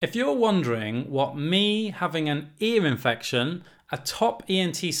If you're wondering what me having an ear infection, a top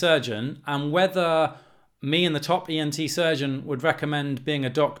ENT surgeon, and whether me and the top ENT surgeon would recommend being a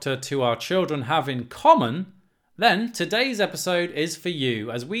doctor to our children have in common, then today's episode is for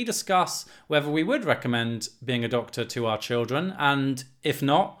you as we discuss whether we would recommend being a doctor to our children, and if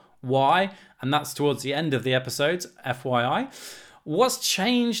not, why. And that's towards the end of the episode, FYI. What's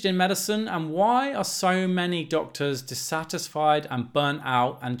changed in medicine and why are so many doctors dissatisfied and burnt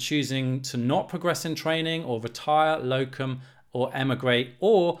out and choosing to not progress in training or retire, locum, or emigrate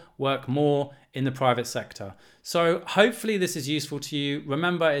or work more in the private sector? So hopefully this is useful to you.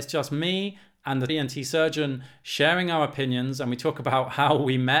 Remember, it's just me and the ENT surgeon sharing our opinions, and we talk about how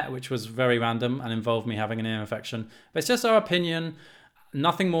we met, which was very random and involved me having an ear infection. But it's just our opinion,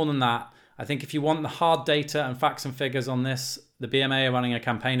 nothing more than that. I think if you want the hard data and facts and figures on this, the BMA are running a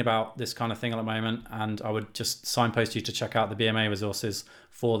campaign about this kind of thing at the moment, and I would just signpost you to check out the BMA resources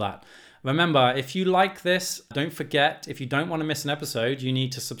for that. Remember, if you like this, don't forget, if you don't want to miss an episode, you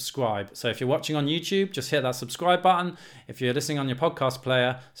need to subscribe. So if you're watching on YouTube, just hit that subscribe button. If you're listening on your podcast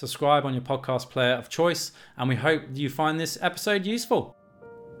player, subscribe on your podcast player of choice, and we hope you find this episode useful.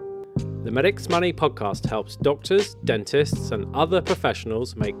 The Medics Money podcast helps doctors, dentists, and other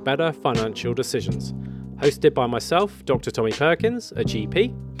professionals make better financial decisions. Hosted by myself, Dr. Tommy Perkins, a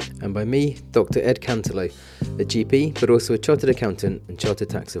GP. And by me, Dr. Ed Canterlow, a GP, but also a chartered accountant and chartered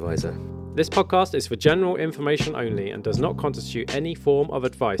tax advisor. This podcast is for general information only and does not constitute any form of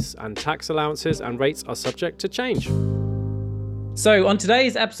advice, and tax allowances and rates are subject to change. So on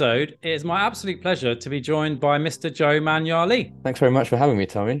today's episode, it is my absolute pleasure to be joined by Mr. Joe Manuali. Thanks very much for having me,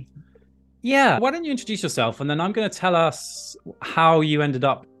 Tommy. Yeah, why don't you introduce yourself and then I'm going to tell us how you ended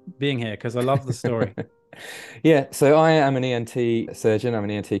up being here because I love the story. Yeah, so I am an ENT surgeon. I'm an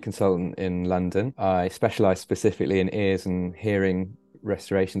ENT consultant in London. I specialise specifically in ears and hearing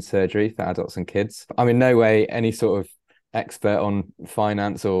restoration surgery for adults and kids. I'm in no way any sort of expert on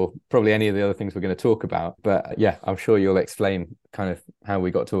finance or probably any of the other things we're going to talk about. But yeah, I'm sure you'll explain kind of how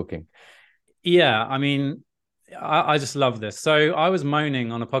we got talking. Yeah, I mean, I just love this. So I was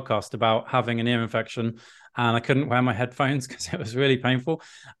moaning on a podcast about having an ear infection and I couldn't wear my headphones because it was really painful.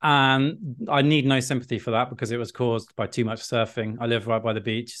 And I need no sympathy for that because it was caused by too much surfing. I live right by the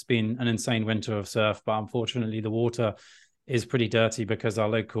beach. It's been an insane winter of surf, but unfortunately the water is pretty dirty because our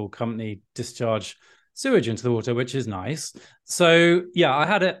local company discharge sewage into the water, which is nice. So yeah, I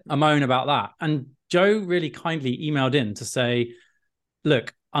had a moan about that. And Joe really kindly emailed in to say,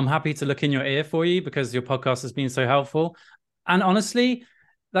 look, I'm happy to look in your ear for you because your podcast has been so helpful. And honestly,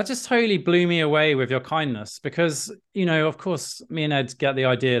 that just totally blew me away with your kindness because, you know, of course, me and Ed get the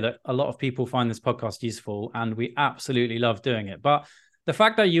idea that a lot of people find this podcast useful and we absolutely love doing it. But the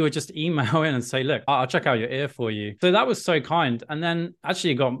fact that you would just email in and say, look, I'll check out your ear for you. So that was so kind. And then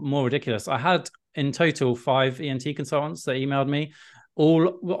actually it got more ridiculous. I had in total 5 ENT consultants that emailed me,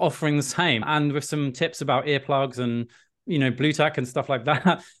 all offering the same and with some tips about earplugs and you know, Blue Tack and stuff like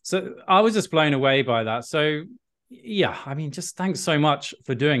that. So I was just blown away by that. So yeah, I mean, just thanks so much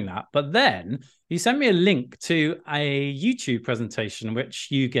for doing that. But then you sent me a link to a YouTube presentation, which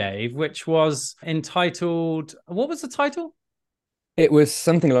you gave, which was entitled, what was the title? It was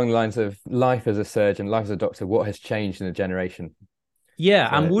something along the lines of life as a surgeon, life as a doctor, what has changed in a generation? Yeah.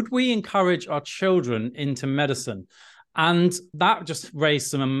 So, and would we encourage our children into medicine? And that just raised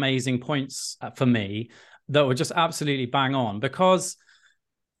some amazing points for me that were just absolutely bang on because,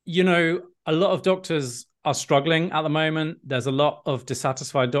 you know, a lot of doctors are struggling at the moment. There's a lot of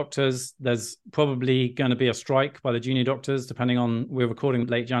dissatisfied doctors. There's probably going to be a strike by the junior doctors, depending on, we're recording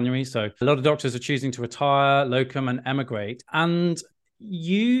late January. So a lot of doctors are choosing to retire, locum and emigrate. And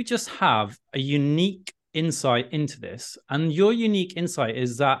you just have a unique insight into this. And your unique insight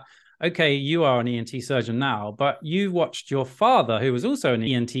is that, okay, you are an ENT surgeon now, but you watched your father, who was also an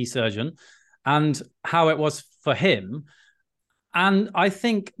ENT surgeon, and how it was for him. And I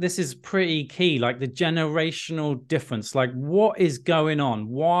think this is pretty key, like the generational difference, like what is going on?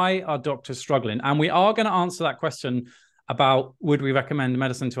 Why are doctors struggling? And we are going to answer that question about would we recommend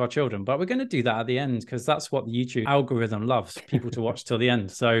medicine to our children? But we're going to do that at the end because that's what the YouTube algorithm loves, people to watch till the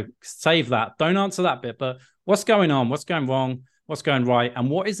end. So save that. Don't answer that bit, but what's going on? What's going wrong? What's going right? And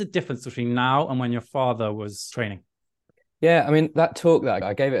what is the difference between now and when your father was training? Yeah, I mean, that talk that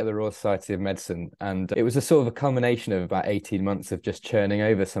I gave it at the Royal Society of Medicine, and it was a sort of a culmination of about 18 months of just churning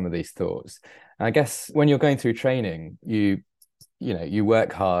over some of these thoughts. And I guess when you're going through training, you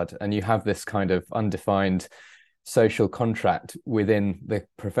work hard and you have this kind of undefined social contract within the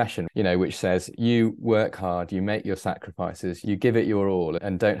profession, which says you work hard, you make your sacrifices, you give it your all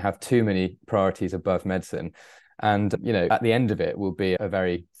and don't have too many priorities above medicine. And, at the end of it will be a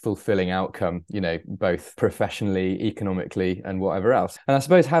very fulfilling outcome, both professionally, economically, and whatever else. And I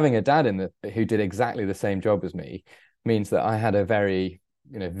suppose having a dad who did exactly the same job as me means that I had a very,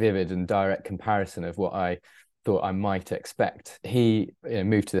 vivid and direct comparison of what I thought I might expect. He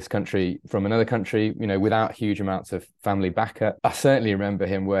moved to this country from another country, without huge amounts of family backup. I certainly remember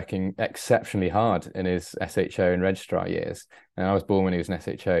him working exceptionally hard in his SHO and registrar years. And I was born when he was an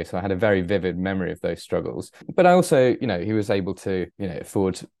SHO, so I had a very vivid memory of those struggles. But I also, he was able to,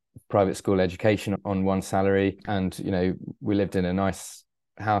 afford private school education on one salary. And, we lived in a nice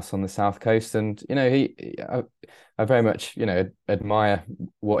house on the south coast, and I very much admire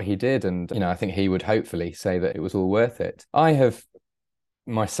what he did, and I think he would hopefully say that it was all worth it. I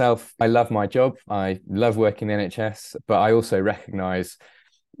love my job, I love working in the NHS, but I also recognize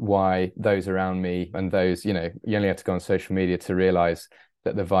why those around me and those, you only have to go on social media to realize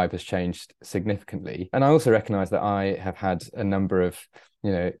that the vibe has changed significantly. And I also recognize that I have had a number of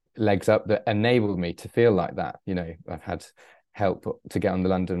legs up that enabled me to feel like that. I've had help to get on the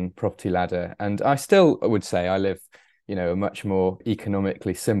London property ladder, and I still would say I live a much more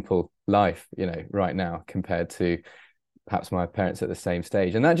economically simple life right now compared to perhaps my parents at the same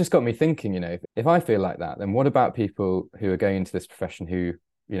stage. And that just got me thinking, if I feel like that, then what about people who are going into this profession who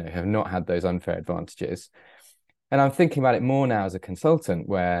have not had those unfair advantages? And I'm thinking about it more now as a consultant,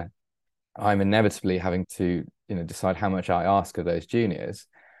 where I'm inevitably having to decide how much I ask of those juniors.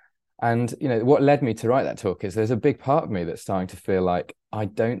 And, what led me to write that talk is there's a big part of me that's starting to feel like I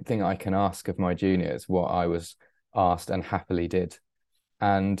don't think I can ask of my juniors what I was asked and happily did.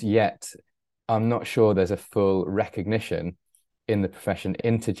 And yet I'm not sure there's a full recognition in the profession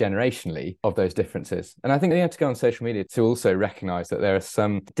intergenerationally of those differences. And I think you have to go on social media to also recognize that there are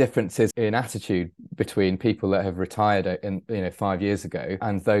some differences in attitude between people that have retired in 5 years ago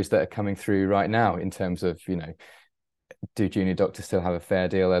and those that are coming through right now in terms of, do junior doctors still have a fair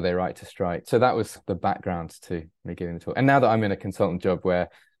deal? Are they right to strike? So that was the background to me giving the talk. And now that I'm in a consultant job where,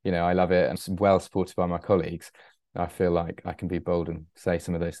 I love it and well supported by my colleagues, I feel like I can be bold and say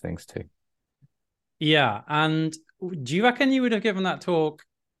some of those things too. Yeah. And do you reckon you would have given that talk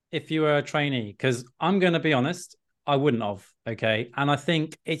if you were a trainee? Because I'm going to be honest, I wouldn't have. Okay. And I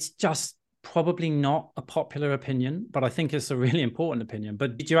think it's just probably not a popular opinion, but I think it's a really important opinion.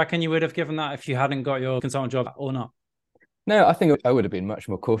 But do you reckon you would have given that if you hadn't got your consultant job or not? No, I think I would have been much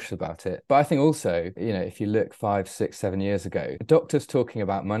more cautious about it. But I think also, if you look 5, 6, 7 years ago, doctors talking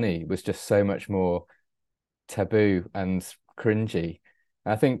about money was just so much more taboo and cringy.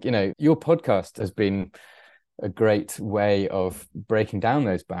 I think, your podcast has been a great way of breaking down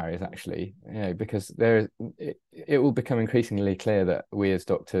those barriers, actually, because it will become increasingly clear that we as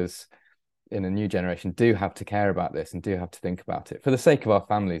doctors in a new generation do have to care about this and do have to think about it for the sake of our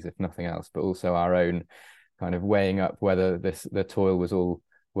families, if nothing else, but also our own kind of weighing up whether the toil was all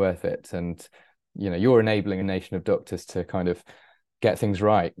worth it. And you're enabling a nation of doctors to kind of get things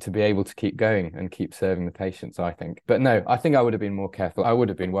right, to be able to keep going and keep serving the patients, I think. But no, I think I would have been more careful. I would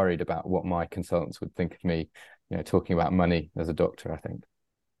have been worried about what my consultants would think of me, talking about money as a doctor, I think.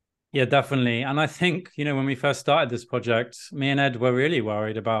 Yeah, definitely. And I think, when we first started this project, me and Ed were really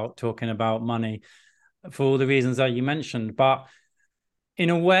worried about talking about money for all the reasons that you mentioned. But in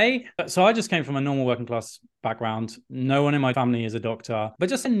a way, so I just came from a normal working class background. No one in my family is a doctor, but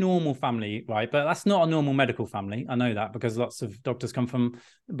just a normal family, right? But that's not a normal medical family. I know that because lots of doctors come from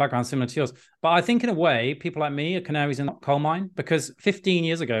backgrounds similar to yours. But I think in a way, people like me are canaries in the coal mine, because 15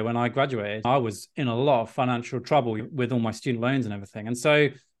 years ago when I graduated, I was in a lot of financial trouble with all my student loans and everything. And so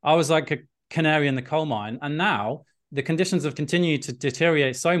I was like a canary in the coal mine. And now the conditions have continued to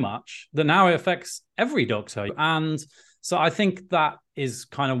deteriorate so much that now it affects every doctor. And so I think that is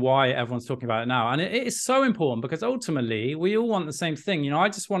kind of why everyone's talking about it now. And it is so important because ultimately we all want the same thing. I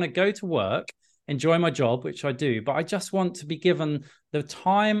just want to go to work, enjoy my job, which I do, but I just want to be given the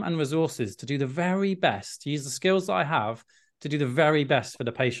time and resources to do the very best, to use the skills that I have to do the very best for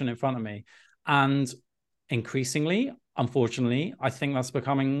the patient in front of me. And increasingly, unfortunately, I think that's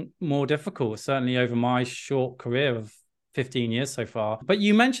becoming more difficult, certainly over my short career of 15 years so far. But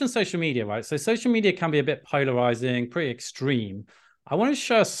you mentioned social media, right? So social media can be a bit polarizing, pretty extreme. I want to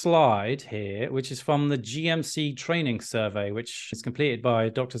show a slide here, which is from the GMC training survey, which is completed by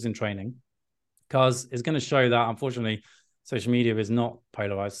doctors in training, because it's going to show that, unfortunately, social media is not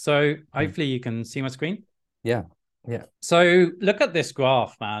polarized. So hopefully you can see my screen. Yeah. Yeah. So look at this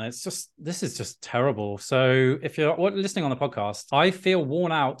graph, man. This is just terrible. So if you're listening on the podcast, I feel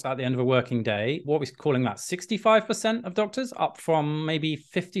worn out at the end of a working day. What are we calling that? 65% of doctors, up from maybe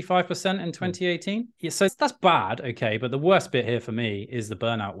 55% in 2018. Yeah, so that's bad. Okay. But the worst bit here for me is the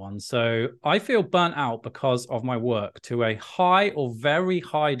burnout one. So I feel burnt out because of my work to a high or very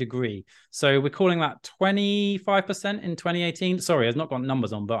high degree. So we're calling that 25% in 2018. Sorry, I've not got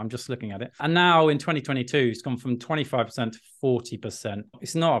numbers on, but I'm just looking at it. And now in 2022, it's gone from 25% to 40%.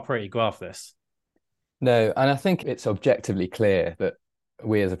 It's not a pretty graph, this. No, and I think it's objectively clear that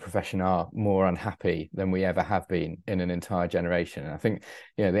we as a profession are more unhappy than we ever have been in an entire generation. And I think,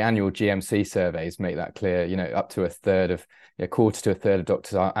 the annual GMC surveys make that clear. Up to quarter to a third of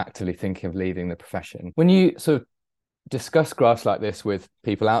doctors are actively thinking of leaving the profession. When you sort of discuss graphs like this with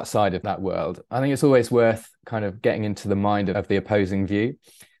people outside of that world, I think it's always worth kind of getting into the mind of the opposing view.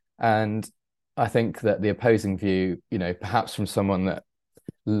 And I think that the opposing view, perhaps from someone that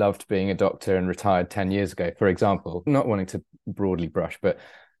loved being a doctor and retired 10 years ago, for example, not wanting to broadly brush, but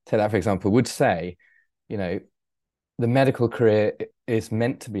take that for example, would say, the medical career is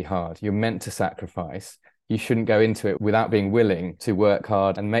meant to be hard. You're meant to sacrifice. You shouldn't go into it without being willing to work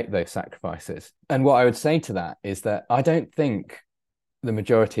hard and make those sacrifices. And what I would say to that is that I don't think the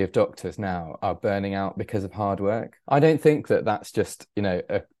majority of doctors now are burning out because of hard work. I don't think that that's just,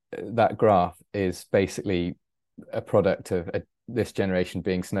 that graph is basically a product of this generation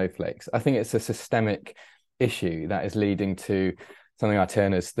being snowflakes. I think it's a systemic issue that is leading to something I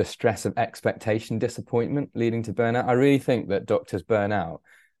term as the stress of expectation disappointment leading to burnout. I really think that doctors burn out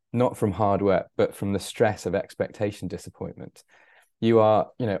not from hard work, but from the stress of expectation disappointment. You are,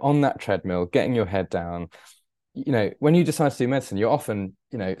 on that treadmill, getting your head down. When you decide to do medicine, you're often,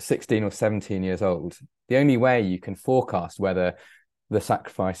 16 or 17 years old. The only way you can forecast whether the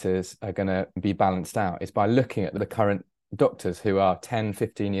sacrifices are going to be balanced out is by looking at the current doctors who are 10,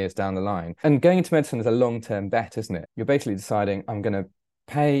 15 years down the line. And going into medicine is a long-term bet, isn't it? You're basically deciding, I'm going to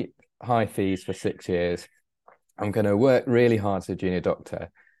pay high fees for 6 years. I'm going to work really hard as a junior doctor.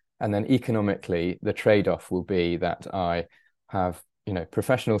 And then economically, the trade-off will be that I have,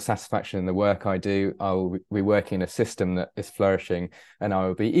 professional satisfaction in the work I do. I will be working in a system that is flourishing, and I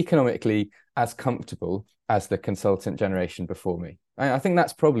will be economically as comfortable as the consultant generation before me. I think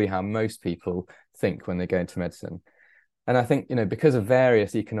that's probably how most people think when they go into medicine. And I think, because of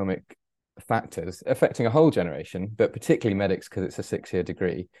various economic factors affecting a whole generation, but particularly medics because it's a 6-year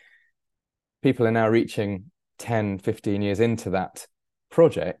degree, people are now reaching 10, 15 years into that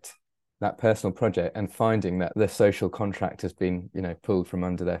project, that personal project, and finding that the social contract has been, pulled from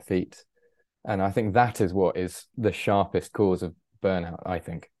under their feet. And I think that is what is the sharpest cause of burnout, I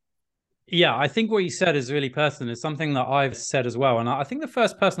think. Yeah, I think what you said is really pertinent. It's something that I've said as well. And I think the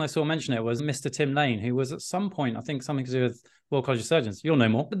first person I saw mention it was Mr. Tim Lane, who was at some point, I think something to do with Royal College of Surgeons. You'll know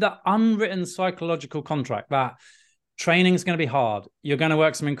more. But that unwritten psychological contract, that training is going to be hard. You're going to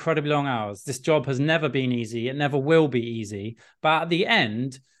work some incredibly long hours. This job has never been easy. It never will be easy. But at the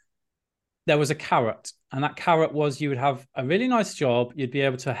end, there was a carrot. And that carrot was you would have a really nice job. You'd be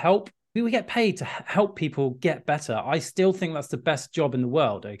able to help. We would get paid to help people get better. I still think that's the best job in the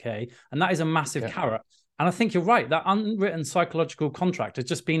world, okay? And that is a massive carrot. And I think you're right. That unwritten psychological contract has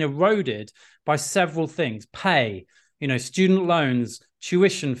just been eroded by several things. Pay, student loans,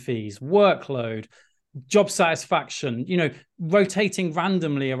 tuition fees, workload, job satisfaction, rotating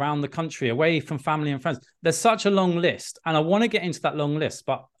randomly around the country, away from family and friends. There's such a long list. And I want to get into that long list.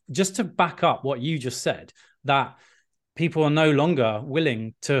 But just to back up what you just said, that people are no longer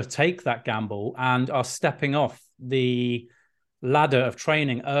willing to take that gamble and are stepping off the ladder of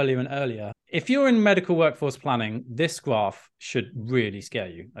training earlier and earlier. If you're in medical workforce planning, this graph should really scare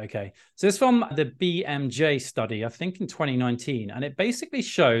you, okay? So it's from the BMJ study, I think in 2019, and it basically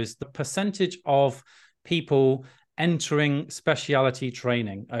shows the percentage of people entering specialty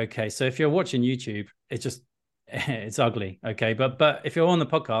training, okay? So if you're watching YouTube, it's ugly, okay? But if you're on the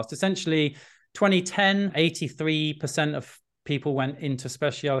podcast, essentially 2010, 83% of people went into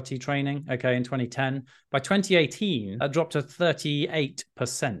specialty training, okay, in 2010. By 2018, that dropped to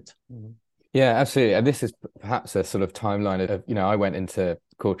 38%. Yeah, absolutely. And this is perhaps a sort of timeline of, I went into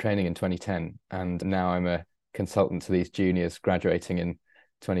core training in 2010, and now I'm a consultant to these juniors graduating in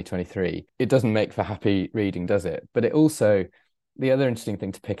 2023. It doesn't make for happy reading, does it? But it also, the other interesting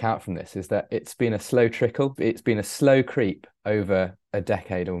thing to pick out from this is that it's been a slow trickle. It's been a slow creep over a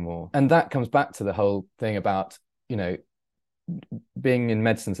decade or more. And that comes back to the whole thing about, being in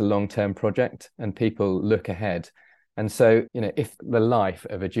medicine is a long-term project and people look ahead. And so, if the life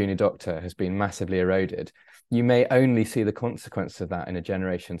of a junior doctor has been massively eroded, you may only see the consequence of that in a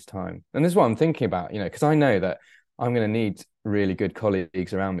generation's time. And this is what I'm thinking about, because I know that I'm going to need really good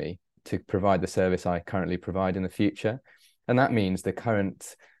colleagues around me to provide the service I currently provide in the future. And that means the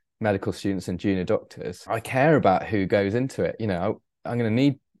current medical students and junior doctors, I care about who goes into it. I'm going to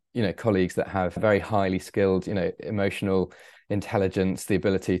need, colleagues that have very highly skilled, emotional intelligence, the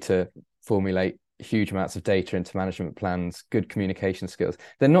ability to formulate huge amounts of data into management plans, good communication skills.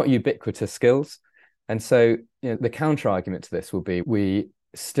 They're not ubiquitous skills. And so, the counter argument to this will be we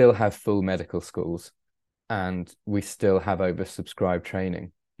still have full medical schools and we still have oversubscribed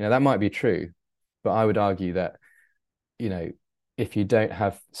training. That might be true, but I would argue that, if you don't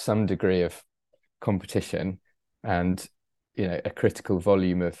have some degree of competition and, a critical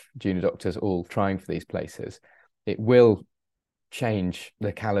volume of junior doctors all trying for these places, it will change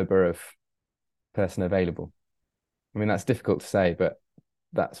the caliber of person available. I mean, that's difficult to say, but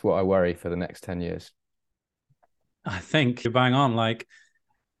that's what I worry for the next 10 years. I think you're bang on. Like,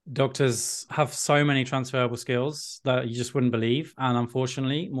 doctors have so many transferable skills that you just wouldn't believe. And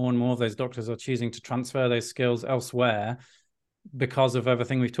unfortunately, more and more of those doctors are choosing to transfer those skills elsewhere because of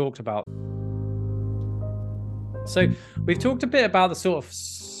everything we've talked about. So we've talked a bit about the sort of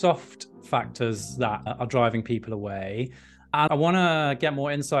soft factors that are driving people away. And I want to get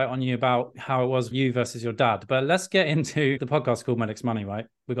more insight on you about how it was you versus your dad. But let's get into the podcast called Medics Money, right?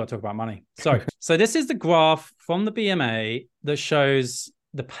 We've got to talk about money. So this is the graph from the BMA that shows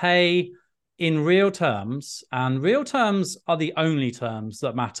the pay in real terms. And real terms are the only terms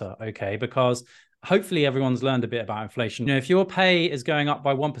that matter, okay? Because hopefully everyone's learned a bit about inflation. If your pay is going up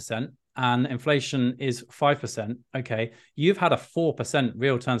by 1% and inflation is 5%, okay, you've had a 4%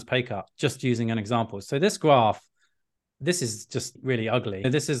 real terms pay cut, just using an example. So this graph, this is just really ugly.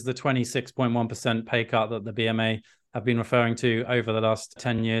 This is the 26.1% pay cut that the BMA have been referring to over the last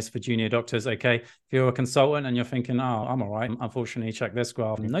 10 years for junior doctors. Okay, if you're a consultant and you're thinking, oh, I'm all right, unfortunately, check this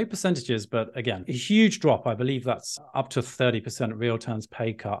graph. No percentages, but again, a huge drop. I believe that's up to 30% real terms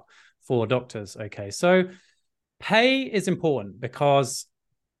pay cut for doctors. Okay, so pay is important because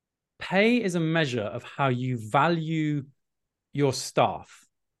pay is a measure of how you value your staff.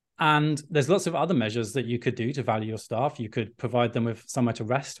 And there's lots of other measures that you could do to value your staff. You could provide them with somewhere to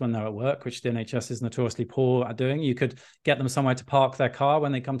rest when they're at work, which the NHS is notoriously poor at doing. You could get them somewhere to park their car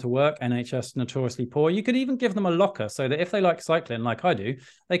when they come to work. NHS notoriously poor. You could even give them a locker so that if they like cycling, like I do,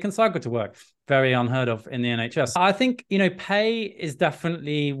 they can cycle to work. Very unheard of in the NHS. I think, pay is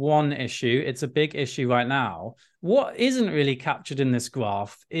definitely one issue. It's a big issue right now. What isn't really captured in this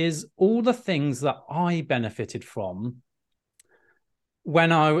graph is all the things that I benefited from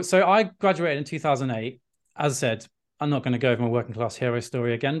so I graduated in 2008. As I said, I'm not going to go over my working class hero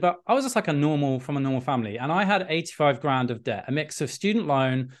story again, but I was just like from a normal family. And I had 85 grand of debt, a mix of student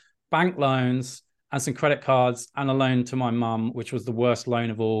loan, bank loans, and some credit cards, and a loan to my mum, which was the worst loan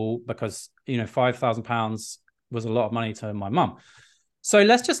of all because, £5,000 was a lot of money to my mum. So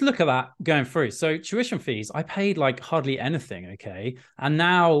let's just look at that going through. So tuition fees, I paid like hardly anything, okay? And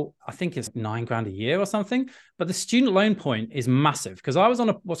now I think it's 9 grand a year or something. But the student loan point is massive because I was on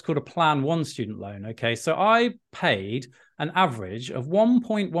what's called a Plan 1 student loan, okay? So I paid an average of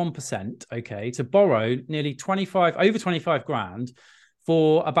 1.1%, okay, to borrow over 25 grand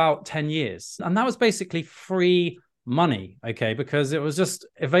for about 10 years. And that was basically free money, okay? Because it was just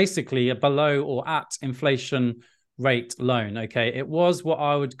basically a below or at inflation rate loan, okay? It was what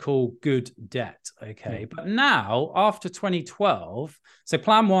I would call good debt, okay? But now, after 2012, so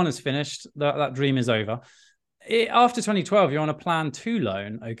Plan 1 is finished, that dream is over. After 2012, you're on a Plan 2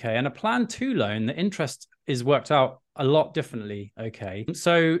 loan, okay? And a Plan 2 loan, the interest is worked out a lot differently, okay?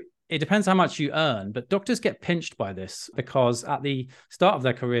 So it depends how much you earn, but doctors get pinched by this because at the start of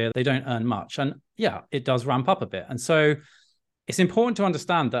their career, they don't earn much. And yeah, it does ramp up a bit. And so it's important to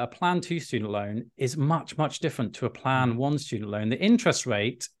understand that a Plan 2 student loan is much, much different to a Plan 1 student loan. The interest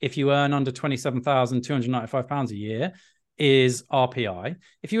rate, if you earn under £27,295 a year, is RPI.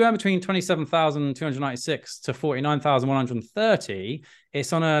 If you earn between £27,296 to £49,130,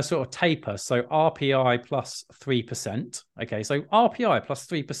 it's on a sort of taper. So RPI plus 3%. Okay, so RPI plus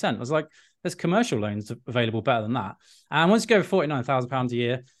 3%. There's commercial loans available better than that. And once you go over £49,000 a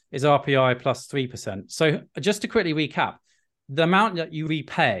year, is RPI plus 3%. So just to quickly recap, the amount that you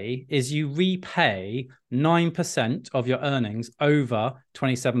repay is you repay 9% of your earnings over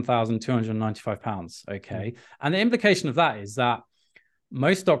 £27,295, okay? And the implication of that is that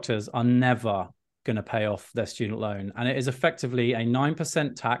most doctors are never going to pay off their student loan. And it is effectively a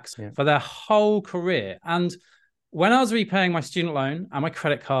 9% tax for their whole career. And when I was repaying my student loan and my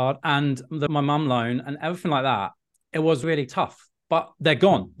credit card and my mum loan and everything like that, it was really tough. But they're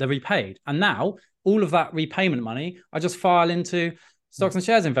gone, they're repaid. And now all of that repayment money, I just file into stocks and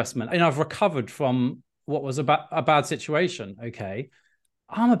shares investment. And I've recovered from what was a bad situation. Okay.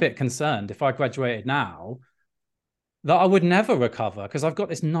 I'm a bit concerned if I graduated now that I would never recover because I've got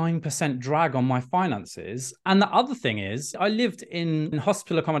this 9% drag on my finances. And the other thing is, I lived in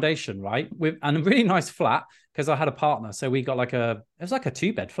hospital accommodation, right? And a really nice flat because I had a partner. So we got it was like a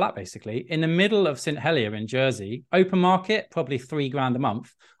 2-bed flat, basically, in the middle of St. Helier in Jersey. Open market, probably £3,000 a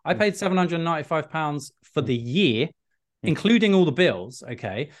month. I paid £795 for the year, including all the bills.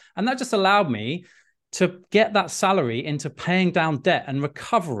 Okay. And that just allowed me to get that salary into paying down debt and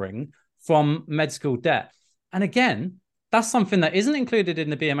recovering from med school debt. And again, that's something that isn't included in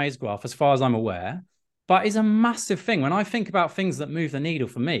the BMA's graph, as far as I'm aware, but is a massive thing. When I think about things that move the needle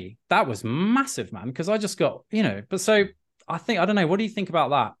for me, that was massive, man, because I just got, but so I don't know, what do you think about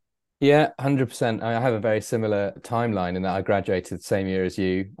that? Yeah, 100%. I have a very similar timeline in that I graduated the same year as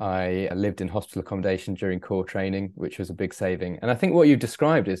you. I lived in hospital accommodation during core training, which was a big saving. And I think what you've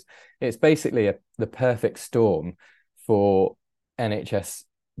described it's basically the perfect storm for NHS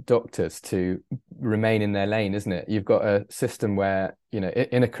doctors to remain in their lane, isn't it? You've got a system where,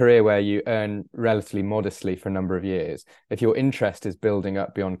 in a career where you earn relatively modestly for a number of years, if your interest is building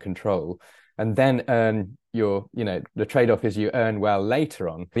up beyond control, and then earn the trade-off is you earn well later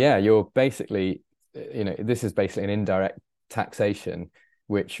on. Yeah, you're basically, this is basically an indirect taxation,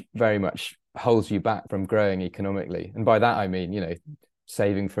 which very much holds you back from growing economically. And by that, I mean,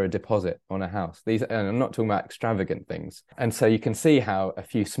 saving for a deposit on a house. And I'm not talking about extravagant things. And so you can see how a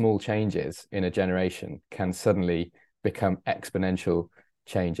few small changes in a generation can suddenly become exponential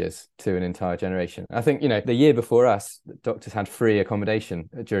changes to an entire generation. I think, the year before us, doctors had free accommodation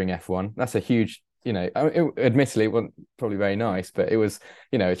during F1. That's a huge, admittedly, it wasn't probably very nice, but it was,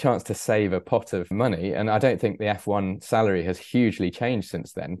 a chance to save a pot of money. And I don't think the F1 salary has hugely changed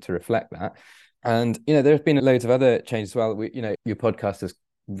since then to reflect that. And, there have been loads of other changes as well. Your podcast has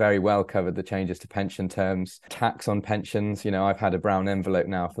very well covered the changes to pension terms, tax on pensions. I've had a brown envelope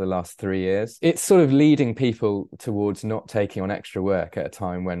now for the last 3 years. It's sort of leading people towards not taking on extra work at a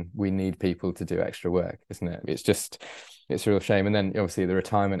time when we need people to do extra work, isn't it? It's a real shame. And then obviously the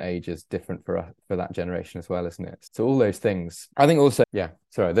retirement age is different for that generation as well, isn't it? So all those things. I think also,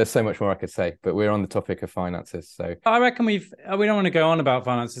 sorry, there's so much more I could say, but we're on the topic of finances. So I reckon we don't want to go on about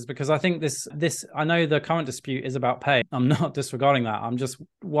finances because I think this, I know the current dispute is about pay. I'm not disregarding that. I'm just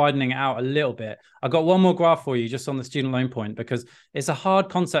widening it out a little bit. I got one more graph for you just on the student loan point, because it's a hard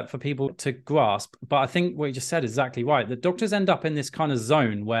concept for people to grasp. But I think what you just said is exactly right. The doctors end up in this kind of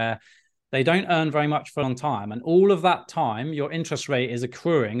zone where they don't earn very much for a long time. And all of that time, your interest rate is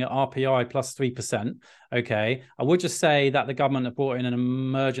accruing at RPI plus 3%. Okay. I would just say that the government have brought in an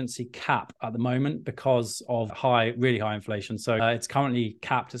emergency cap at the moment because of really high inflation. So it's currently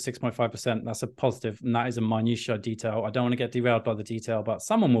capped at 6.5%. That's a positive. And that is a minutiae detail. I don't want to get derailed by the detail, but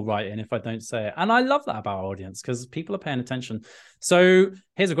someone will write in if I don't say it. And I love that about our audience because people are paying attention. So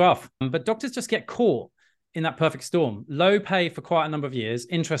here's a graph. But doctors just get caught in that perfect storm. Low pay for quite a number of years,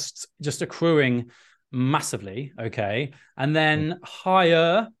 interests just accruing massively, okay? And then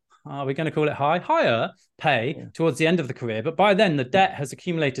higher, are we going to call it higher pay towards the end of the career. But by then, the debt has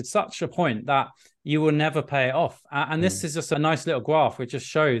accumulated such a point that you will never pay it off. And this is just a nice little graph which just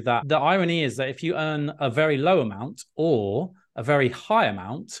shows that the irony is that if you earn a very low amount or a very high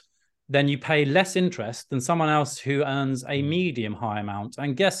amount, then you pay less interest than someone else who earns a medium high amount.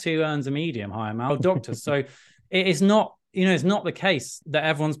 And guess who earns a medium high amount? Doctors. So it is not, it's not the case that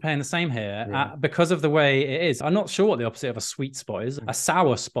everyone's paying the same here because of the way it is. I'm not sure what the opposite of a sweet spot is, a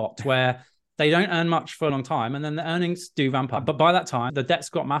sour spot where they don't earn much for a long time and then the earnings do ramp up. But by that time, the debt's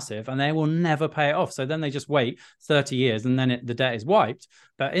got massive and they will never pay it off. So then they just wait 30 years and then the debt is wiped.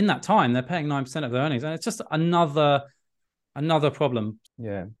 But in that time, they're paying 9% of their earnings. And it's just another problem.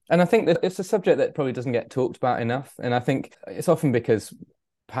 Yeah. And I think that it's a subject that probably doesn't get talked about enough. And I think it's often because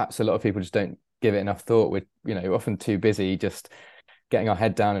perhaps a lot of people just don't give it enough thought. We're, often too busy just getting our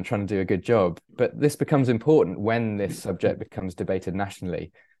head down and trying to do a good job. But this becomes important when this subject becomes debated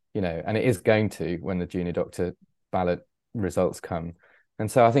nationally, and it is going to when the junior doctor ballot results come. And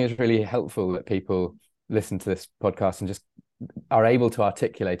so I think it's really helpful that people listen to this podcast and just are able to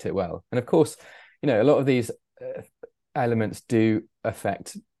articulate it well. And of course, a lot of these elements do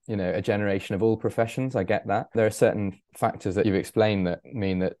affect a generation of all professions. I get that. There are certain factors that you've explained that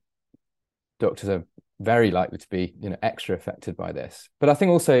mean that doctors are very likely to be extra affected by this. But I think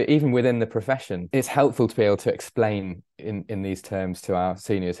also even within the profession, it's helpful to be able to explain in these terms to our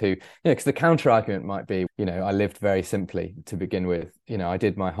seniors who, because the counter argument might be, I lived very simply to begin with. I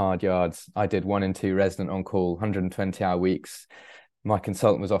did my hard yards. I did 1 and 2 resident on call, 120-hour weeks. My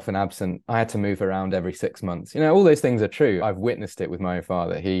consultant was often absent. I had to move around every 6 months. All those things are true. I've witnessed it with my own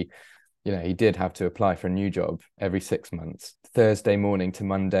father. He he did have to apply for a new job every 6 months, Thursday morning to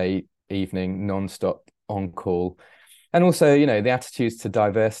Monday evening, non-stop on call. And also, the attitudes to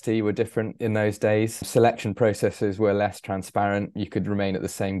diversity were different in those days. Selection processes were less transparent. You could remain at the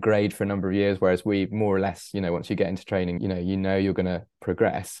same grade for a number of years, whereas we more or less, once you get into training, you're going to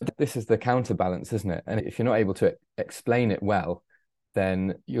progress. This is the counterbalance, isn't it? And if you're not able to explain it well,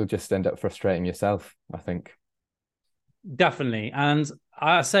 then you'll just end up frustrating yourself, I think. Definitely. And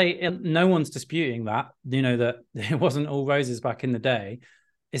I say no one's disputing that, that it wasn't all roses back in the day.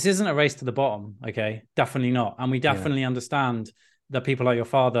 This isn't a race to the bottom, okay? Definitely not. And we definitely understand that people like your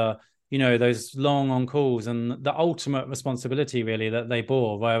father, those long on calls and the ultimate responsibility really that they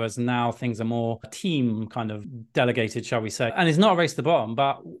bore, whereas now things are more team kind of delegated, shall we say. And it's not a race to the bottom,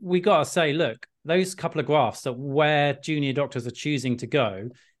 but we got to say, look, those couple of graphs that where junior doctors are choosing to go,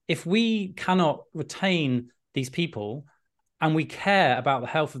 if we cannot retain these people and we care about the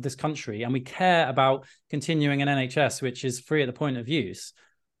health of this country and we care about continuing an NHS, which is free at the point of use,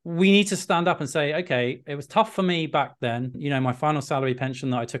 we need to stand up and say, okay, it was tough for me back then. My final salary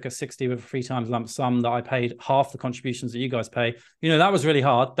pension that I took at 60 with a 3 times lump sum that I paid half the contributions that you guys pay. That was really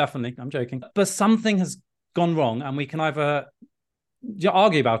hard. Definitely. I'm joking. But something has gone wrong and we can either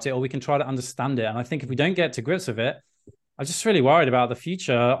argue about it or we can try to understand it. And I think if we don't get to grips with it, I'm just really worried about the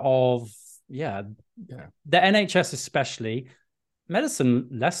future of, the NHS especially, medicine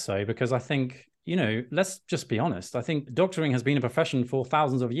less so, because I think, let's just be honest. I think doctoring has been a profession for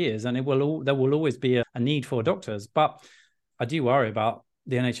thousands of years and there will always be a need for doctors. But I do worry about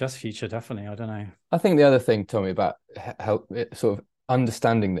the NHS future, definitely. I don't know. I think the other thing, Tommy, about sort of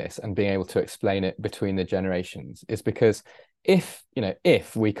understanding this and being able to explain it between the generations is because if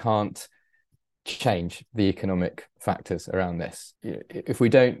we can't change the economic factors around this, if we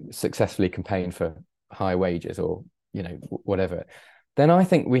don't successfully campaign for high wages or, whatever, then I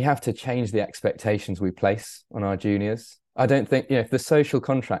think we have to change the expectations we place on our juniors. I don't think, if the social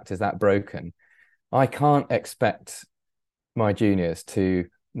contract is that broken, I can't expect my juniors to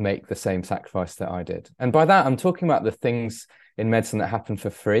make the same sacrifice that I did. And by that, I'm talking about the things in medicine that happen for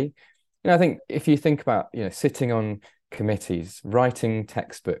free. I think if you think about, sitting on committees, writing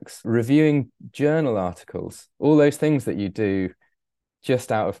textbooks, reviewing journal articles, all those things that you do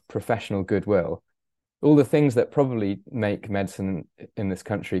just out of professional goodwill, all the things that probably make medicine in this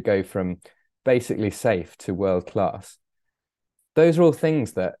country go from basically safe to world class. Those are all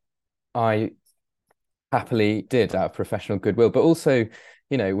things that I happily did out of professional goodwill, but also,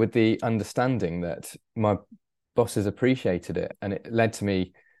 with the understanding that my bosses appreciated it. And it led to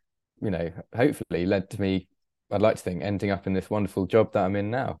me, hopefully led to me, I'd like to think, ending up in this wonderful job that I'm in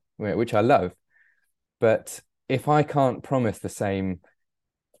now, which I love. But if I can't promise the same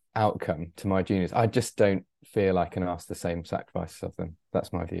outcome to my juniors, I just don't feel I can ask the same sacrifices of them.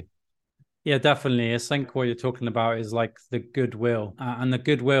 That's my view. Yeah, definitely. I think what you're talking about is like the goodwill and the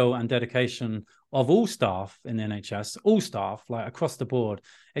goodwill and dedication of all staff in the NHS, all staff, like across the board.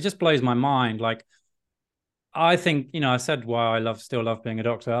 It just blows my mind. Like, I think, I said why I still love being a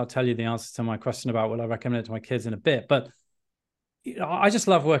doctor. I'll tell you the answer to my question about will I recommend it to my kids in a bit. But I just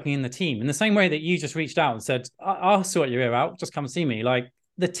love working in the team in the same way that you just reached out and said, I'll sort your ear out. Just come see me. Like,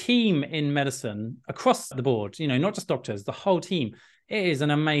 the team in medicine across the board, not just doctors, the whole team, it is an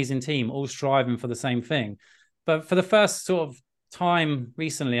amazing team, all striving for the same thing. But for the first sort of time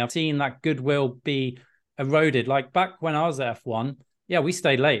recently, I've seen that goodwill be eroded. Like back when I was at F1, we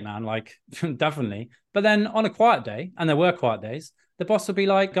stayed late, man, like definitely. But then on a quiet day, and there were quiet days, the boss would be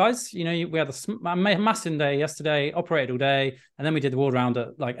like, guys, we had a massive day yesterday, operated all day, and then we did the ward round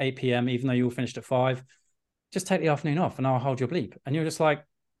at like 8 p.m, even though you all finished at 5. Just take the afternoon off and I'll hold your bleep. And you're just like,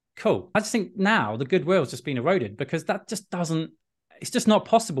 cool. I just think now the goodwill has just been eroded because that just it's just not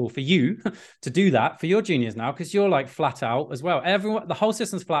possible for you to do that for your juniors now because you're like flat out as well. The whole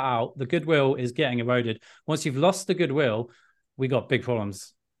system's flat out. The goodwill is getting eroded. Once you've lost the goodwill, we got big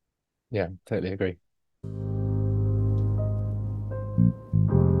problems. Yeah, totally agree.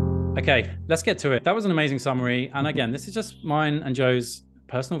 Okay, let's get to it. That was an amazing summary. And again, this is just mine and Joe's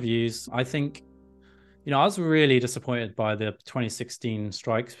personal views. I think, I was really disappointed by the 2016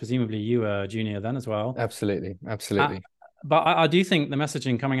 strikes. Presumably you were a junior then as well. Absolutely. But I do think the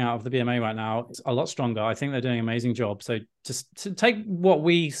messaging coming out of the BMA right now is a lot stronger. I think they're doing an amazing job. So just to take what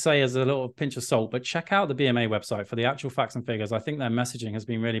we say as a little pinch of salt, but check out the BMA website for the actual facts and figures. I think their messaging has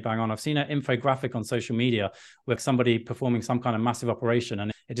been really bang on. I've seen an infographic on social media with somebody performing some kind of massive operation,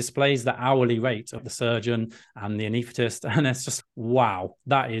 and it displays the hourly rate of the surgeon and the anaesthetist. And it's just, wow,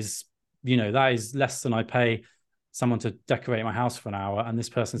 that is less than I pay someone to decorate my house for an hour, and this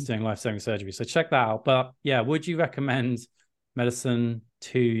person's doing life-saving surgery. So check that out. But yeah, would you recommend medicine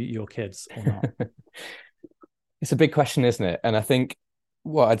to your kids or not? It's a big question, isn't it? And I think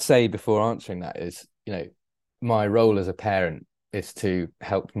what I'd say before answering that is, my role as a parent is to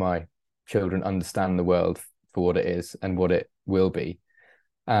help my children understand the world for what it is and what it will be.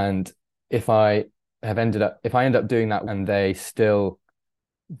 And if I end up doing that and they still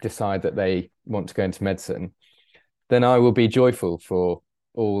decide that they want to go into medicine, then I will be joyful for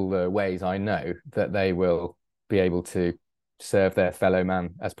all the ways I know that they will be able to serve their fellow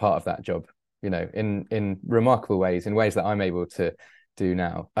man as part of that job, in remarkable ways, in ways that I'm able to do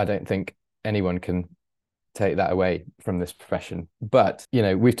now. I don't think anyone can take that away from this profession. But,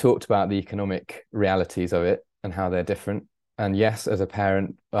 we've talked about the economic realities of it and how they're different. And yes, as a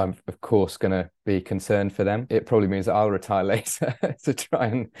parent, I'm of course going to be concerned for them. It probably means that I'll retire later to try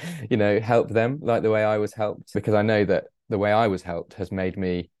and, help them like the way I was helped, because I know that the way I was helped has put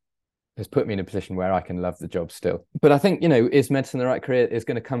me in a position where I can love the job still. But I think, is medicine the right career? Is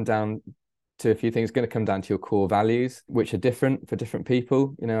going to come down to a few things. It's going to come down to your core values, which are different for different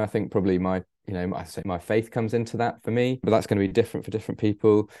people. I think probably my faith comes into that for me, but that's going to be different for different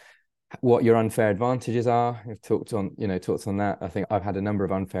people. What your unfair advantages are, we've talked on that. I think I've had a number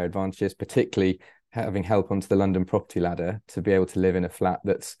of unfair advantages, particularly having help onto the London property ladder to be able to live in a flat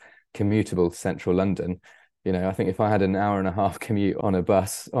that's commutable to central London. I think if I had an hour and a half commute on a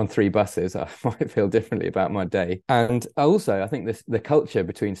bus, on 3 buses, I might feel differently about my day. And also, I think the culture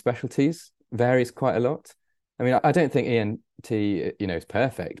between specialties varies quite a lot. I mean, I don't think ENT, is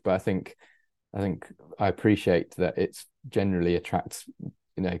perfect, but I think I appreciate that it's generally attracts,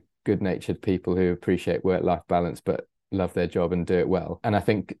 good-natured people who appreciate work-life balance, but love their job and do it well. And I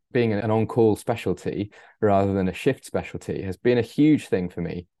think being an on-call specialty rather than a shift specialty has been a huge thing for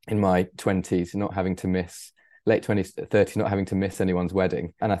me in my 20s, not having to miss late 20s, 30s, not having to miss anyone's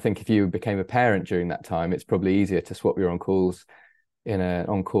wedding. And I think if you became a parent during that time, it's probably easier to swap your on-calls in an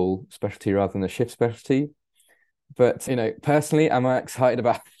on-call specialty rather than a shift specialty. But, personally, am I excited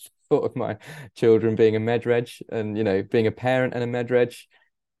about the thought of my children being a med reg and, being a parent and a med reg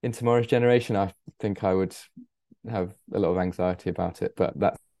in tomorrow's generation? I think I would have a lot of anxiety about it, but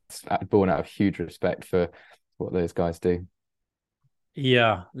that's born out of huge respect for what those guys do.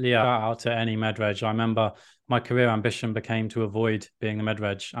 Yeah. Shout out to any med reg. I remember my career ambition became to avoid being a med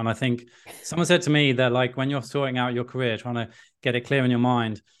reg. And I think someone said to me that, like, when you're sorting out your career, trying to get it clear in your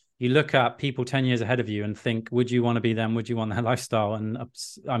mind, you look at people 10 years ahead of you and think, would you want to be them? Would you want their lifestyle? And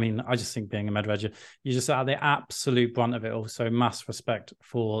I mean, I just think being a med reg, you just are the absolute brunt of it all. So mass respect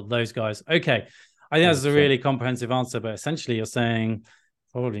for those guys. Okay. I think that's a really comprehensive answer, but essentially you're saying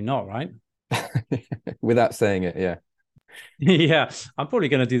probably not, right? Without saying it, yeah. Yeah, I'm probably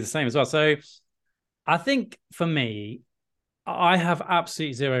going to do the same as well. So I think for me, I have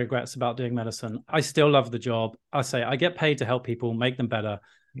absolutely zero regrets about doing medicine. I still love the job. I get paid to help people, make them better.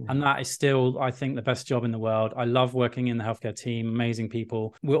 Yeah. And that is still, I think, the best job in the world. I love working in the healthcare team, amazing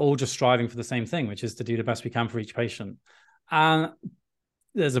people. We're all just striving for the same thing, which is to do the best we can for each patient. And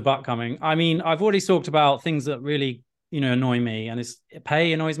there's a but coming. I mean, I've already talked about things that really, annoy me, and it's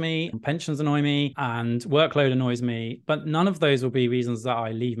pay annoys me, pensions annoy me, and workload annoys me. But none of those will be reasons that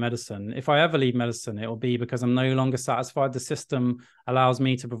I leave medicine. If I ever leave medicine, it will be because I'm no longer satisfied the system allows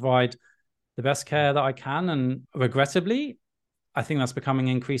me to provide the best care that I can. And regrettably, I think that's becoming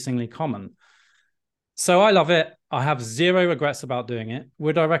increasingly common. So I love it. I have zero regrets about doing it.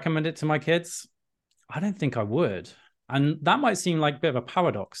 Would I recommend it to my kids? I don't think I would. And that might seem like a bit of a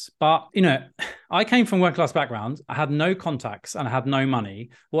paradox, but, I came from working-class background. I had no contacts and I had no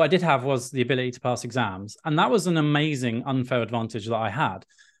money. What I did have was the ability to pass exams. And that was an amazing unfair advantage that I had.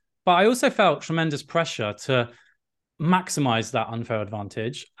 But I also felt tremendous pressure to maximize that unfair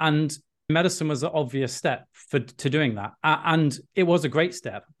advantage. And medicine was an obvious step to doing that. And it was a great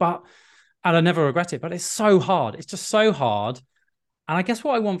step, and I never regret it, but it's so hard. It's just so hard. And I guess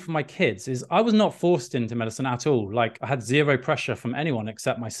what I want for my kids is I was not forced into medicine at all. Like, I had zero pressure from anyone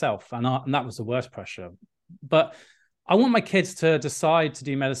except myself. And that was the worst pressure. But I want my kids to decide to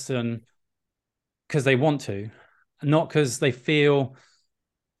do medicine because they want to, not because they feel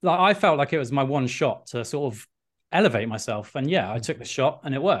like I felt like it was my one shot to sort of elevate myself. And yeah, I took the shot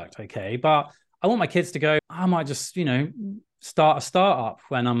and it worked. Okay. But I want my kids to go, I might just, start a startup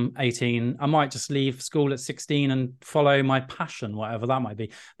when I'm 18. I might just leave school at 16 and follow my passion, whatever that might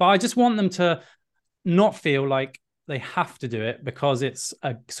be. But I just want them to not feel like they have to do it because it's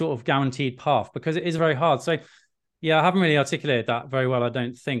a sort of guaranteed path, because it is very hard. So yeah, I haven't really articulated that very well, I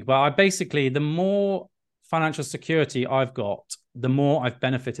don't think. But I basically, the more financial security I've got, the more I've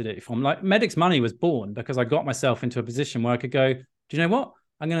benefited it from. Like, Medic's Money was born because I got myself into a position where I could go, do you know what?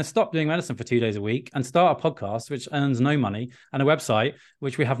 I'm going to stop doing medicine for 2 days a week and start a podcast, which earns no money, and a website,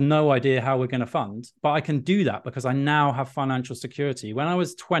 which we have no idea how we're going to fund. But I can do that because I now have financial security. When I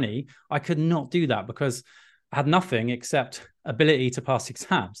was 20, I could not do that because I had nothing except ability to pass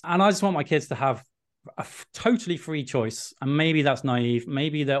exams. And I just want my kids to have a totally free choice. And maybe that's naive.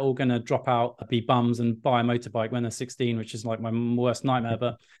 Maybe they're all going to drop out, be bums and buy a motorbike when they're 16, which is like my worst nightmare.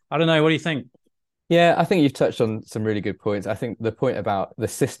 But I don't know. What do you think? Yeah, I think you've touched on some really good points. I think the point about the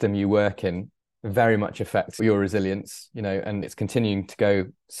system you work in very much affects your resilience, and it's continuing to go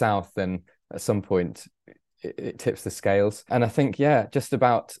south, then at some point it tips the scales. And I think, yeah, just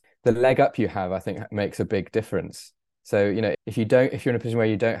about the leg up you have, I think makes a big difference. So, if you're in a position where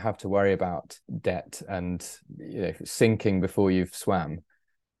you don't have to worry about debt and, sinking before you've swam,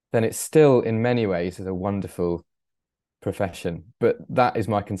 then it's still in many ways is a wonderful profession. But that is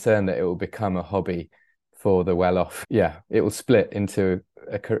my concern, that it will become a hobby for the well-off. Yeah, it will split into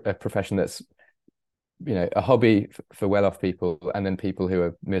a profession that's, a hobby for well-off people and then people who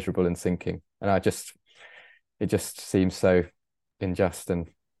are miserable and sinking. And it just seems so unjust. And,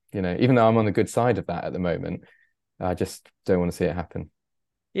 even though I'm on the good side of that at the moment, I just don't want to see it happen.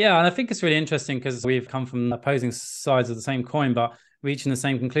 Yeah, and I think it's really interesting because we've come from opposing sides of the same coin, but reaching the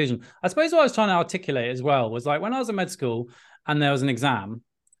same conclusion. I suppose what I was trying to articulate as well was like when I was at med school and there was an exam,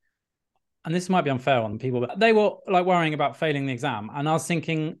 and this might be unfair on people, but they were like worrying about failing the exam. And I was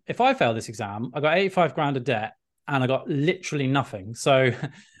thinking, if I fail this exam, I got 85 grand of debt and I got literally nothing. So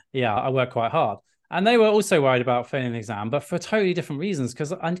yeah, I worked quite hard. And they were also worried about failing the exam, but for totally different reasons,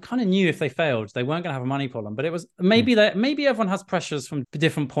 because I kind of knew if they failed, they weren't going to have a money problem. But it was maybe maybe everyone has pressures from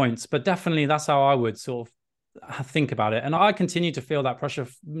different points, but definitely that's how I would sort of think about it. And I continue to feel that pressure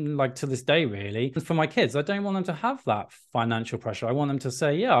like to this day, really. And for my kids, I don't want them to have that financial pressure. I want them to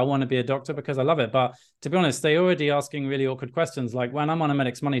say, yeah, I want to be a doctor because I love it. But to be honest, they're already asking really awkward questions. Like when I'm on a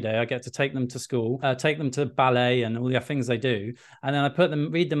Medics Money Day, I get to take them to school, take them to ballet and all the things they do. And then I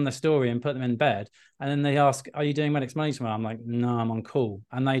read them the story and put them in bed. And then they ask, are you doing Medics Money tomorrow? I'm like, no, I'm on call.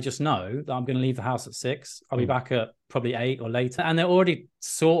 And they just know that I'm going to leave the house at 6. I'll be back at probably 8 or later. And they're already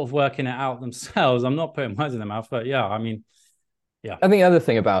sort of working it out themselves. I'm not putting words in their mouth, but yeah, I mean, yeah. I think the other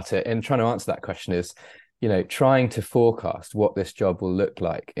thing about it in trying to answer that question is, trying to forecast what this job will look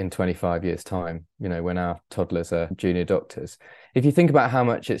like in 25 years' time, when our toddlers are junior doctors. If you think about how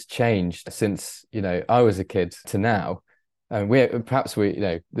much it's changed since, I was a kid to now, and we're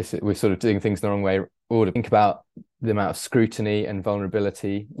sort of doing things the wrong way order. Think about the amount of scrutiny and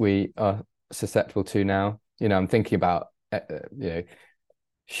vulnerability we are susceptible to now. I'm thinking about,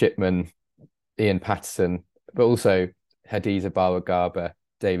 Shipman, Ian Patterson, but also Hadiza Bawa-Garba,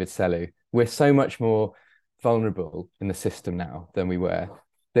 David Selou. We're so much more vulnerable in the system now than we were.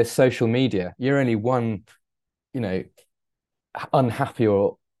 There's social media. You're only one, unhappy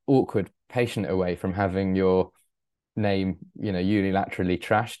or awkward patient away from having your name, unilaterally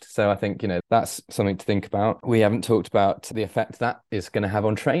trashed. So I think, that's something to think about. We haven't talked about the effect that is going to have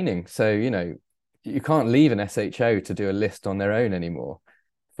on training. So, you can't leave an SHO to do a list on their own anymore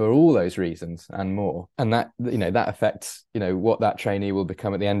for all those reasons and more. And that, that affects, what that trainee will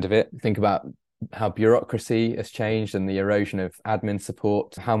become at the end of it. Think about how bureaucracy has changed and the erosion of admin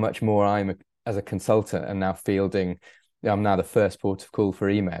support, how much more as a consultant and now fielding, I'm now the first port of call for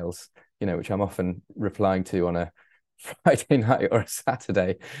emails, which I'm often replying to on a Friday night or a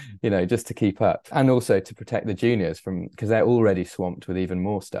Saturday, just to keep up, and also to protect the juniors because they're already swamped with even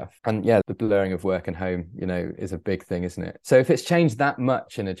more stuff. And yeah, the blurring of work and home, is a big thing, isn't it? So if it's changed that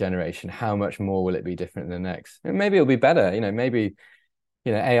much in a generation, how much more will it be different in the next? Maybe it'll be better, maybe,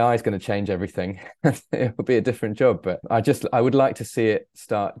 AI is going to change everything. It'll be a different job, but I would like to see it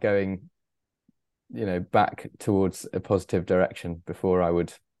start going, back towards a positive direction before I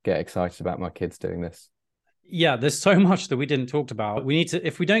would get excited about my kids doing this. Yeah, there's so much that we didn't talk about. We need to,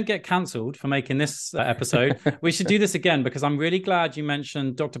 if we don't get cancelled for making this episode, we should do this again, because I'm really glad you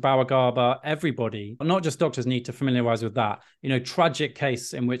mentioned Dr. Bawa-Garba. Everybody, not just doctors, need to familiarize with that. Tragic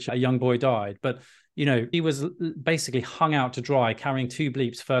case in which a young boy died, but he was basically hung out to dry, carrying 2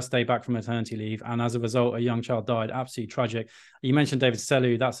 bleeps first day back from maternity leave. And as a result, a young child died. Absolutely tragic. You mentioned David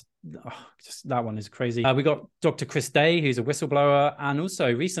Selou. That one is crazy. We got Dr. Chris Day, who's a whistleblower. And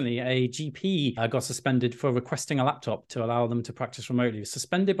also recently a GP got suspended for requesting a laptop to allow them to practice remotely.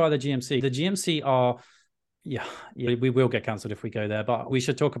 Suspended by the GMC. The GMC are... Yeah, we will get cancelled if we go there. But we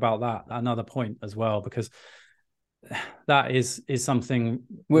should talk about that at another point as well, because that is something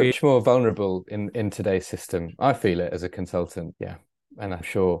much more vulnerable in today's system. I feel it as a consultant, yeah, and I'm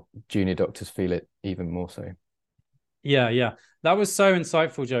sure junior doctors feel it even more so. Yeah. That was so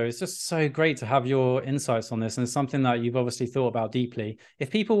insightful, Joe. It's just so great to have your insights on this, and it's something that you've obviously thought about deeply.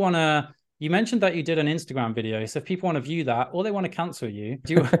 If people want to, you mentioned that you did an Instagram video, so if people want to view that or they want to cancel you,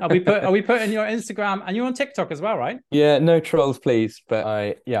 are we putting your Instagram, and you're on TikTok as well, right? Yeah, no trolls, please. But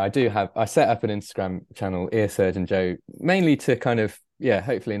I set up an Instagram channel, Ear Surgeon Joe, mainly to kind of,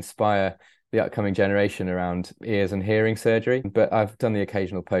 hopefully inspire the upcoming generation around ears and hearing surgery. But I've done the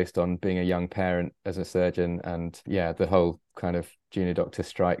occasional post on being a young parent as a surgeon, and the whole kind of junior doctor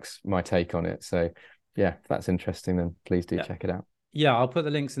strikes, my take on it. So if that's interesting, then please do check it out. Yeah, I'll put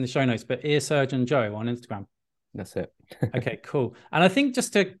the links in the show notes, but Ear Surgeon Joe on Instagram. That's it. Okay, cool. And I think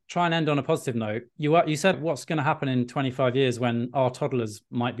just to try and end on a positive note, you said what's going to happen in 25 years when our toddlers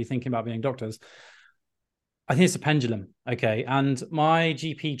might be thinking about being doctors. I think it's a pendulum. Okay. And my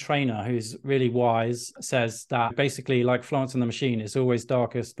GP trainer, who's really wise, says that basically, like Florence and the Machine, it's always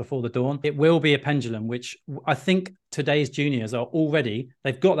darkest before the dawn. It will be a pendulum, which I think today's juniors are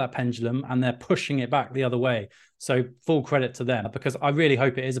they've got that pendulum and they're pushing it back the other way. So full credit to them, because I really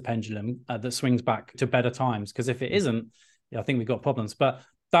hope it is a pendulum that swings back to better times. Because if it isn't, I think we've got problems. But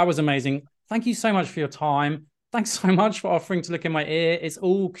that was amazing. Thank you so much for your time. Thanks so much for offering to look in my ear. It's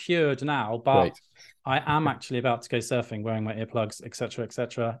all cured now, but Great. I am actually about to go surfing wearing my earplugs, etc.,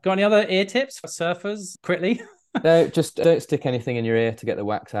 etc. Got any other ear tips for surfers quickly? No, just don't stick anything in your ear to get the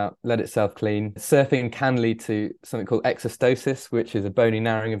wax out. Let it self-clean. Surfing can lead to something called exostosis, which is a bony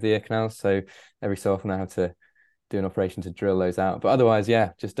narrowing of the ear canals. So every so often I have to do an operation to drill those out. But otherwise,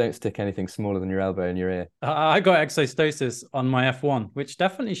 just don't stick anything smaller than your elbow in your ear. I got exostosis on my F1, which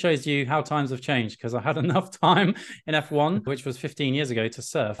definitely shows you how times have changed, because I had enough time in F1, which was 15 years ago, to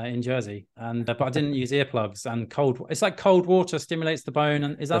surf in Jersey. And but I didn't use earplugs, and it's like cold water stimulates the bone.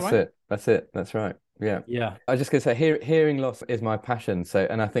 And is that right? That's it. That's right. Yeah. I was just gonna say, hearing loss is my passion. So,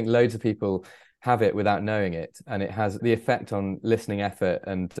 and I think loads of people have it without knowing it, and it has the effect on listening effort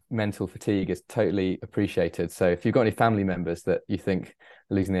and mental fatigue is totally appreciated. So if you've got any family members that you think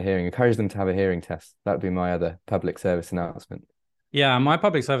are losing their hearing, encourage them to have a hearing test. That would be my other public service announcement. Yeah, my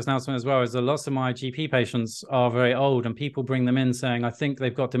public service announcement as well is that lots of my GP patients are very old, and people bring them in saying, I think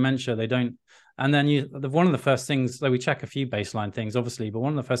they've got dementia. They don't. And then one of the first things, so we check a few baseline things, obviously, but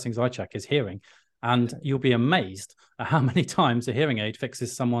one of the first things I check is hearing. And you'll be amazed at how many times a hearing aid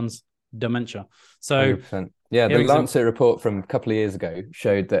fixes someone's dementia. So 100%. The Lancet report from a couple of years ago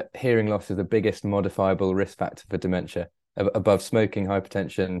showed that hearing loss is the biggest modifiable risk factor for dementia, above smoking,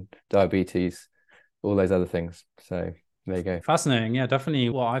 hypertension, diabetes, all those other things. So there you go. Fascinating. Yeah, definitely.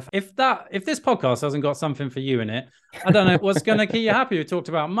 Well, if this podcast hasn't got something for you in it, I don't know what's going to keep you happy. We talked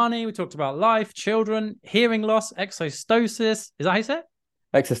about money, we talked about life, children, hearing loss, exostosis. Is that how you say it?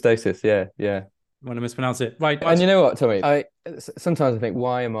 Exostosis. Yeah. I want to mispronounce it. Right. And you know what, Tommy? Sometimes I think,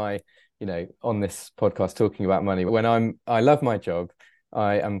 why am I, on this podcast talking about money when I love my job.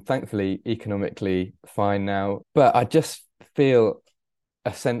 I am thankfully economically fine now, but I just feel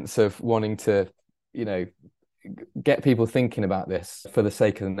a sense of wanting to, get people thinking about this for the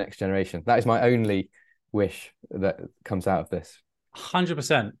sake of the next generation. That is my only wish that comes out of this.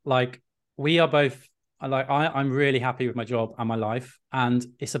 100%. Like, we are both, I'm really happy with my job and my life, and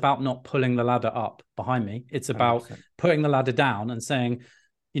it's about not pulling the ladder up behind me. It's about 100%. Putting the ladder down and saying,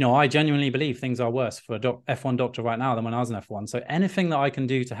 I genuinely believe things are worse for a F1 doctor right now than when I was an F1. So anything that I can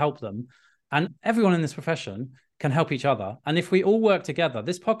do to help them, and everyone in this profession can help each other. And if we all work together,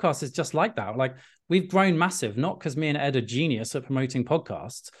 this podcast is just like that. Like, we've grown massive, not because me and Ed are genius at promoting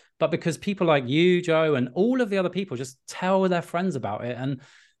podcasts, but because people like you, Joe, and all of the other people just tell their friends about it and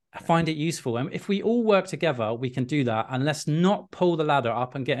find it useful. And if we all work together, we can do that. And let's not pull the ladder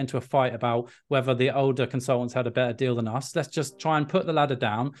up and get into a fight about whether the older consultants had a better deal than us. Let's just try and put the ladder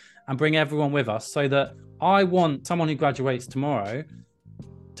down and bring everyone with us, so that I want someone who graduates tomorrow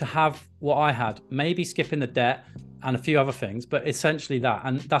to have what I had, maybe skipping the debt and a few other things, but essentially that.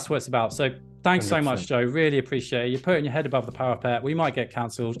 And that's what it's about. So thanks 100%. So much, Joe. Really appreciate it. You're putting your head above the parapet. We might get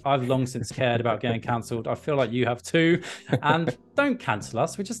cancelled. I've long since cared about getting cancelled. I feel like you have too. And don't cancel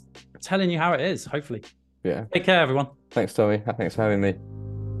us. We're just telling you how it is, hopefully. Yeah. Take care, everyone. Thanks, Tommy. Thanks for having me.